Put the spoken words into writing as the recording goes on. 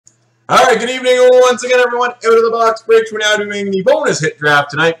Alright, good evening once again, everyone. Out of the box breaks. We're now doing the bonus hit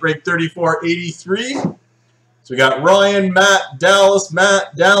draft tonight, break 3483. So we got Ryan, Matt, Dallas, Matt,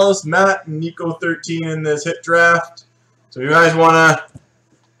 and Nico 13 in this hit draft. So if you guys want to...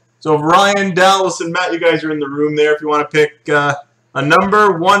 So if Ryan, Dallas, and Matt, you guys are in the room there. If you want to pick a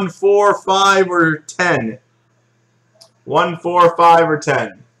number, 1, 4, 5, or 10. 1, 4, 5, or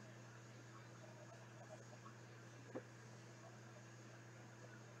 10.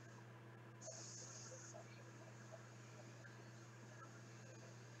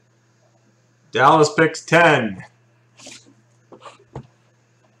 Dallas picks 10.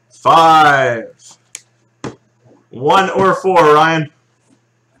 5. 1 or 4, Ryan.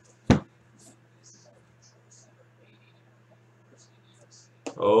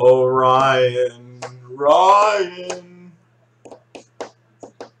 Oh, Ryan.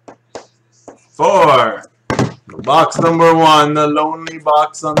 4. Box number 1, the lonely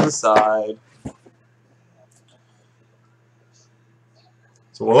box on the side.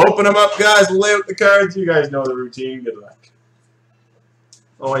 So we'll open them up, guys. We'll lay out the cards. You guys know the routine. Good luck.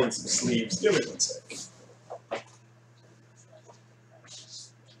 Oh, I need some sleeves. Give me 1 sec.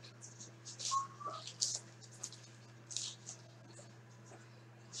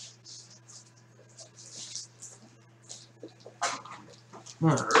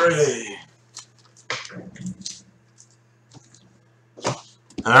 Alright.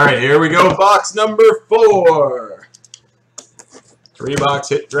 Alright, here we go. Box number 4. 3-box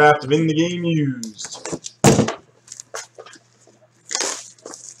hit draft of in the game used.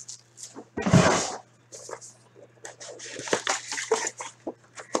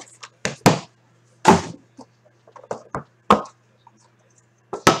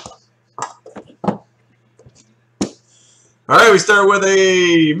 Alright, we start with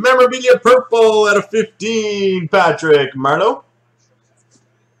a memorabilia purple out of 15, Patrick Marleau.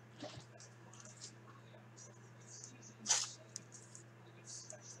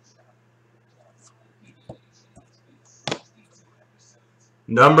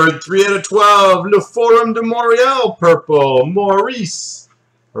 Numbered 3 out of 12, Le Forum de Montréal, purple, Maurice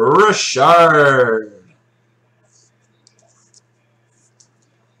Richard.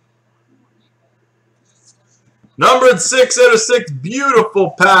 Numbered 6 out of 6,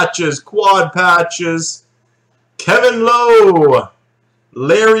 beautiful patches, quad patches, Kevin Lowe,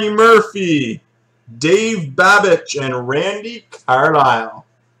 Larry Murphy, Dave Babbage, and Randy Carlisle.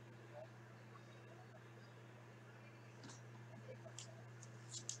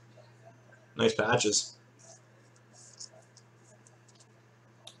 Nice patches.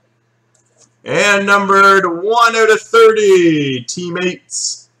 And numbered 1 out of 30,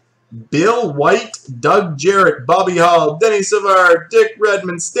 teammates. Bill White, Doug Jarrett, Bobby Hall, Denny Savard, Dick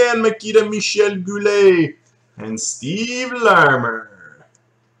Redmond, Stan Mikita, Michel Goulet, and Steve Larmer.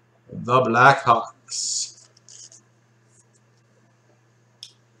 The Blackhawks.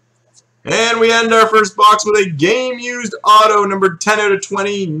 And we end our first box with a game-used auto, number 10 out of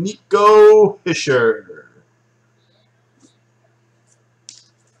 20, Nico Hischier.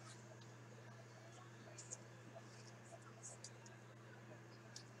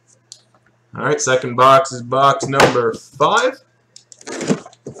 All right, second box is box number 5.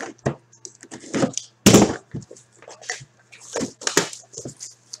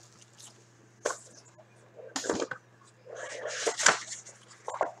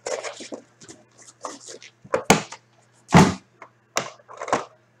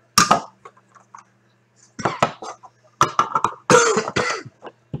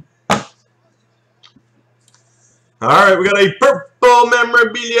 All right, we got a purple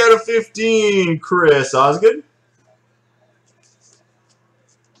memorabilia out of 15, Chris Osgood.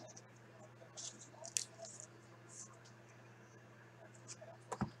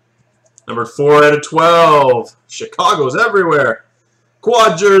 Number 4 out of 12, Chicago's everywhere.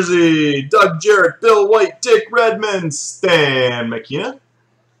 Quad jersey, Doug Jarrett, Bill White, Dick Redmond, Stan Mikita.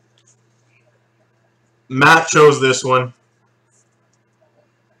 Matt chose this one.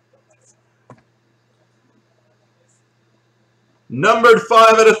 Numbered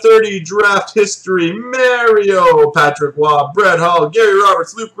 5 out of 30, draft history, Mario, Patrick Waugh, Brett Hall, Gary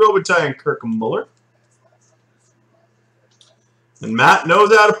Roberts, Luke Robitaille, and Kirk Muller. And Matt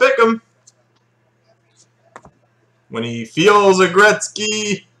knows how to pick them. When he feels a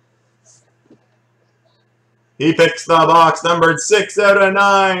Gretzky, he picks the box numbered 6 out of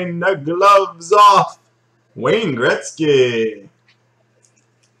 9, the gloves off, Wayne Gretzky.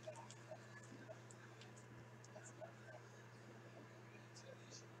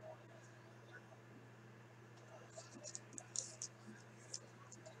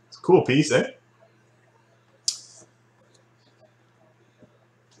 Cool piece, eh?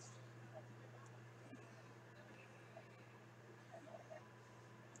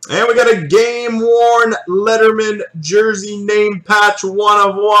 And we got a game-worn Letterman jersey name patch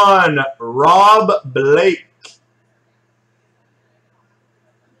 1/1. Rob Blake.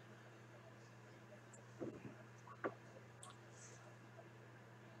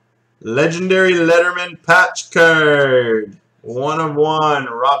 Legendary Letterman patch card. 1/1.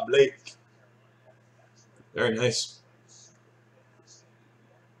 Rob Blake. Very nice.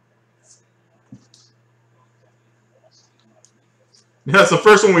 Yeah, that's the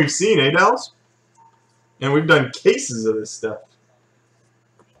first one we've seen, eh, Dallas? And we've done cases of this stuff.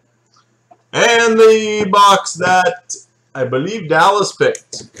 And the box that I believe Dallas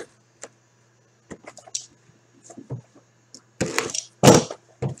picked.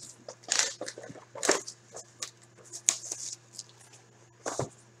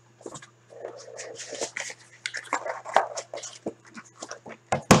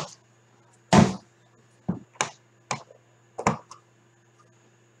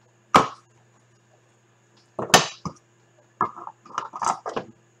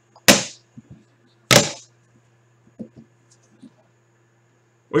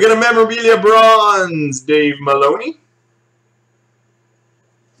 We got a memorabilia bronze, Dave Maloney.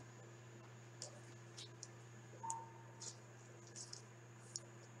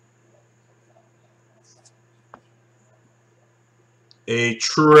 A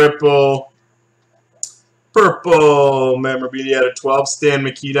triple purple memorabilia out of 12, Stan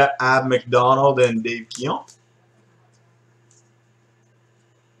Mikita, Ab McDonald, and Dave Keon.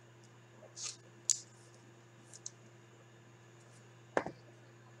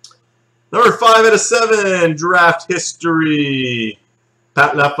 Number 5 out of 7, draft history,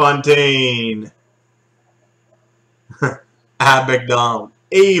 Pat LaFontaine. Ab McDonald,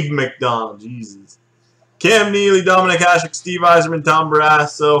 Abe McDonald, Jesus. Cam Neely, Dominic Hasek, Steve Yzerman, Tom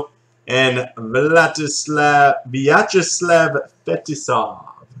Barrasso, and Vyacheslav Fetisov.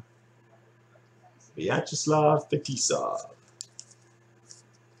 Vyacheslav Fetisov.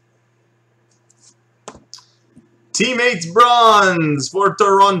 Teammates bronze for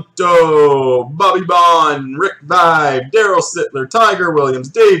Toronto. Bobby Bond, Rick Vibe, Daryl Sittler, Tiger Williams,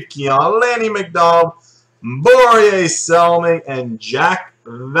 Dave Keon, Lanny McDonald, Borje Selming, and Jack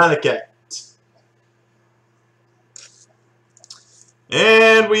Vaniket.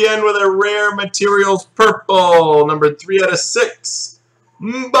 And we end with a rare materials purple, number 3 out of 6,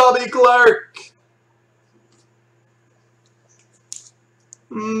 Bobby Clark.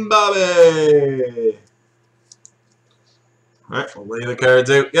 Bobby. Alright, we'll lay the cards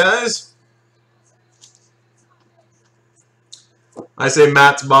out, guys. I say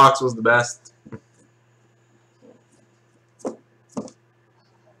Matt's box was the best.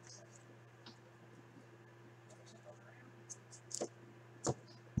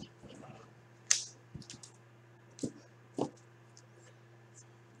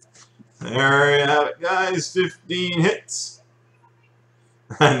 There you have it, guys. 15 hits.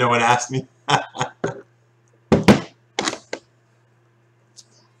 No one asked me.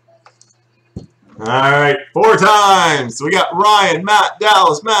 Alright, 4 times. So we got Ryan, Matt,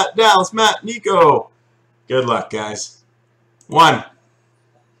 Dallas, Matt, Nico. Good luck, guys. 1,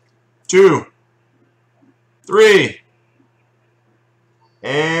 2, 3,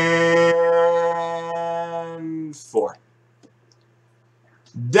 and 4.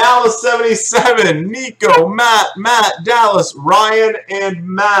 Dallas 77, Nico, Matt, Dallas, Ryan, and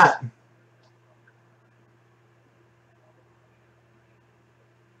Matt.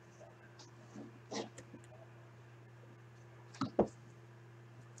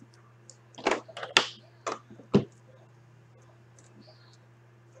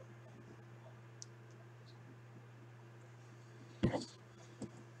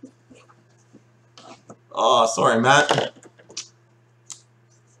 Oh, sorry, Matt.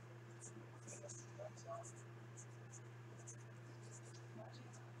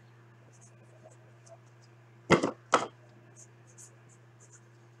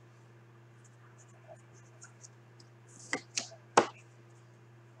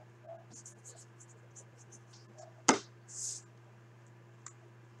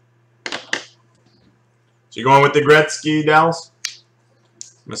 So you're going with the Gretzky, Dallas?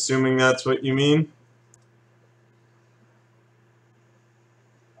 I'm assuming that's what you mean.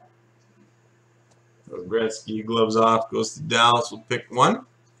 So Gretzky, gloves off, goes to Dallas. We'll pick 1.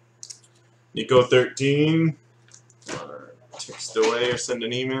 Nico 13. Or text away or send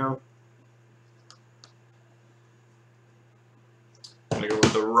an email. I'm going to go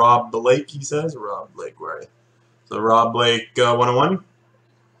with the Rob Blake, he says. Rob Blake, where are you? So Rob Blake 101.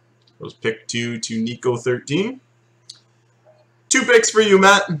 Goes pick 2 to Nico 13. 2 picks for you,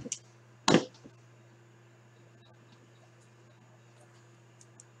 Matt.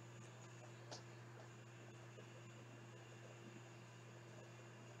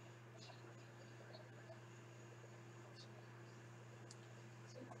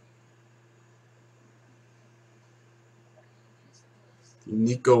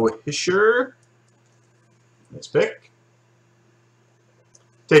 Nico Hischier. Nice pick.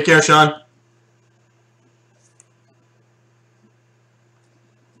 Take care, Sean.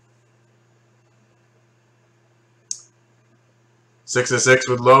 Six of 6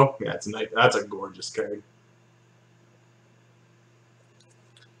 with Low. Yeah, it's a nice, that's a gorgeous card.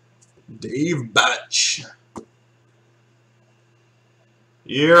 Dave Batch.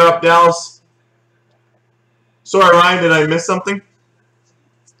 You're up, Dallas. Sorry, Ryan, did I miss something?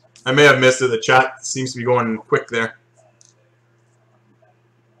 I may have missed it. The chat seems to be going quick there.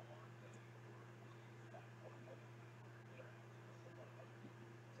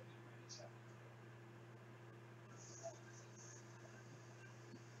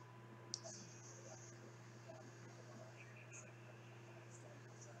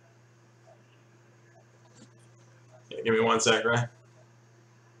 Yeah, give me 1 sec, Ryan.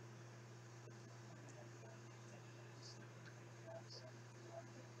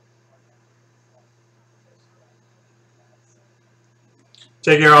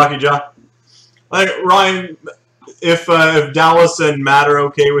 Take care, Hockey Jaw. Ryan, if Dallas and Matt are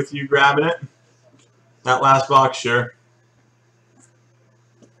okay with you grabbing it, that last box, sure.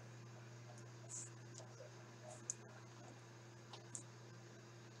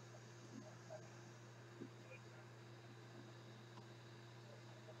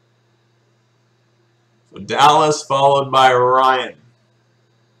 So Dallas followed by Ryan.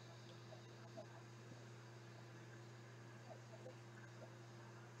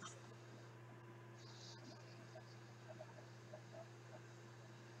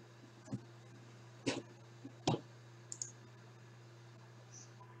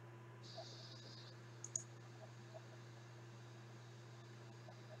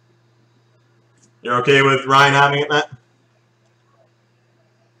 You're okay with Ryan having it, Matt?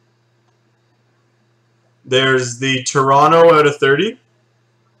 There's the Toronto out of 30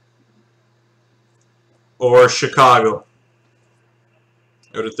 or Chicago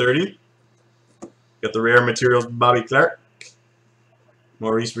out of 30. Got the rare materials Bobby Clark,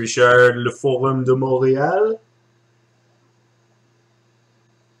 Maurice Richard, Le Forum de Montréal.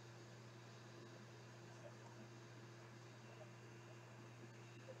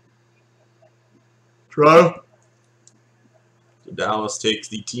 Toronto. So Dallas takes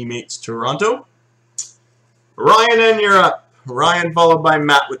the teammates Toronto. Ryan, and you're up. Ryan followed by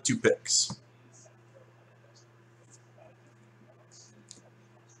Matt with 2 picks.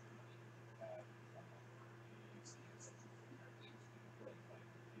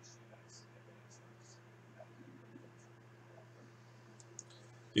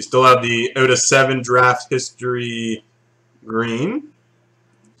 You still have the out of 7 draft history green.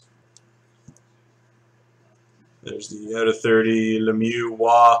 There's the out of 30 Lemieux,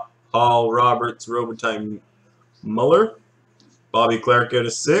 Waugh, Hall, Roberts, Robitaille, Muller. Bobby Clark out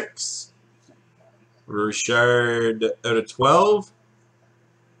of 6. Richard out of 12.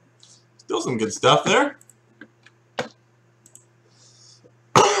 Still some good stuff there.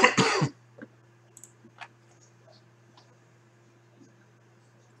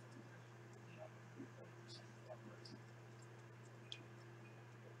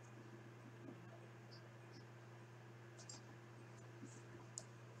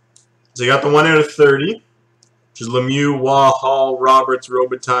 So you got the 1 out of 30, which is Lemieux, Waugh, Hall, Roberts,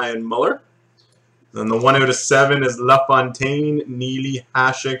 Robitaille, and Muller. Then the 1 out of 7 is LaFontaine, Neely,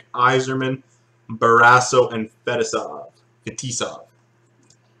 Hasek, Yzerman, Barrasso, and Fetisov.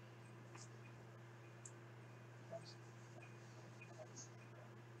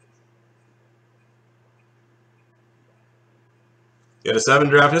 You got a 7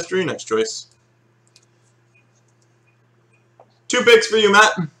 draft history, next choice. 2 picks for you,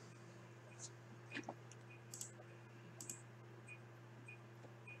 Matt.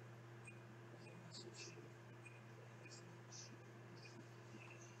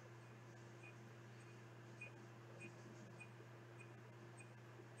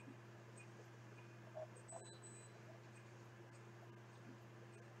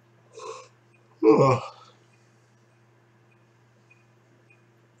 The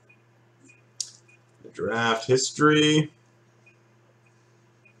draft history.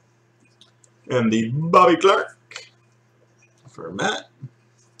 And the Bobby Clark for Matt.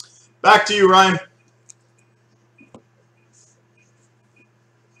 Back to you, Ryan.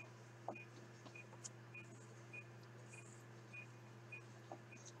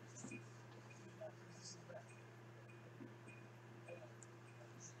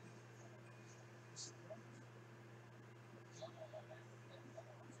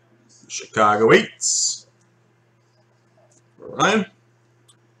 Chicago 8s. Ryan.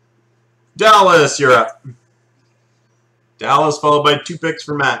 Dallas, you're up. Dallas followed by 2 picks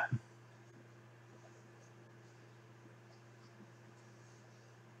for Matt.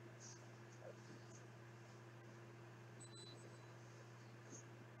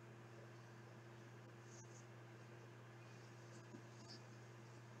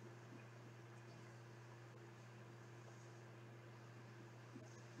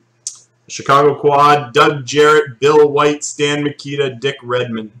 Chicago quad, Doug Jarrett, Bill White, Stan Mikita, Dick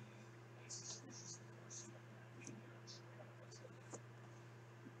Redmond.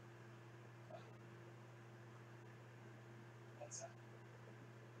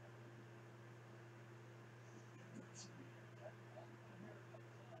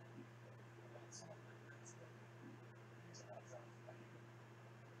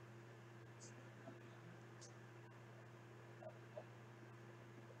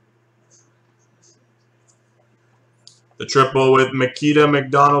 The triple with Mikita,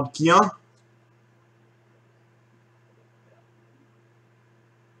 McDonald, Keon.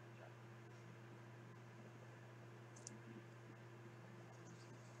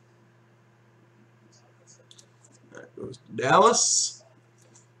 That goes to Dallas.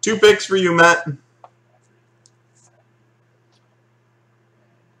 2 picks for you, Matt.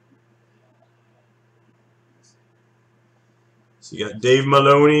 So you got Dave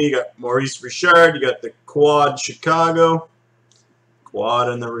Maloney, you got Maurice Richard, you got the quad Chicago. Quad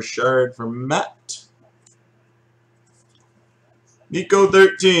and the Richard from Matt. Nico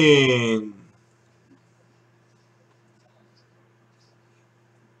 13.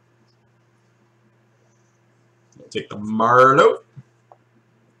 I'll take the Marlowe.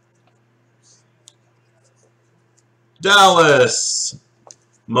 Dallas.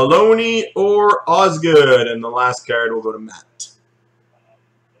 Maloney or Osgood. And the last card will go to Matt.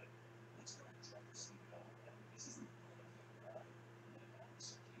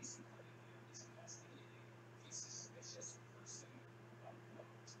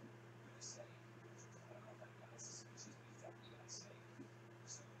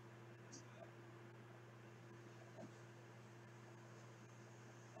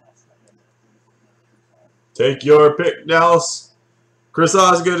 Take your pick, Dallas. Chris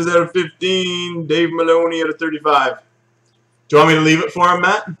Osgood is out of 15. Dave Maloney out of 35. Do you want me to leave it for him,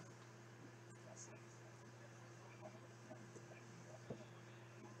 Matt?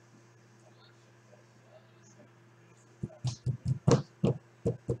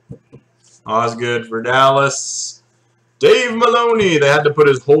 Osgood for Dallas. Dave Maloney. They had to put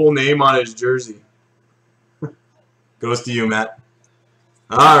his whole name on his jersey. Goes to you, Matt.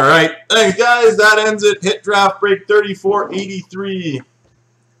 All right. Thanks, guys. That ends it. Hit draft break 3483.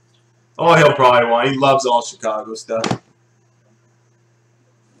 Oh, he'll probably want. He loves all Chicago stuff.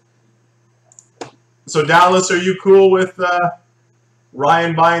 So, Dallas, are you cool with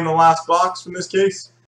Ryan buying the last box from this case?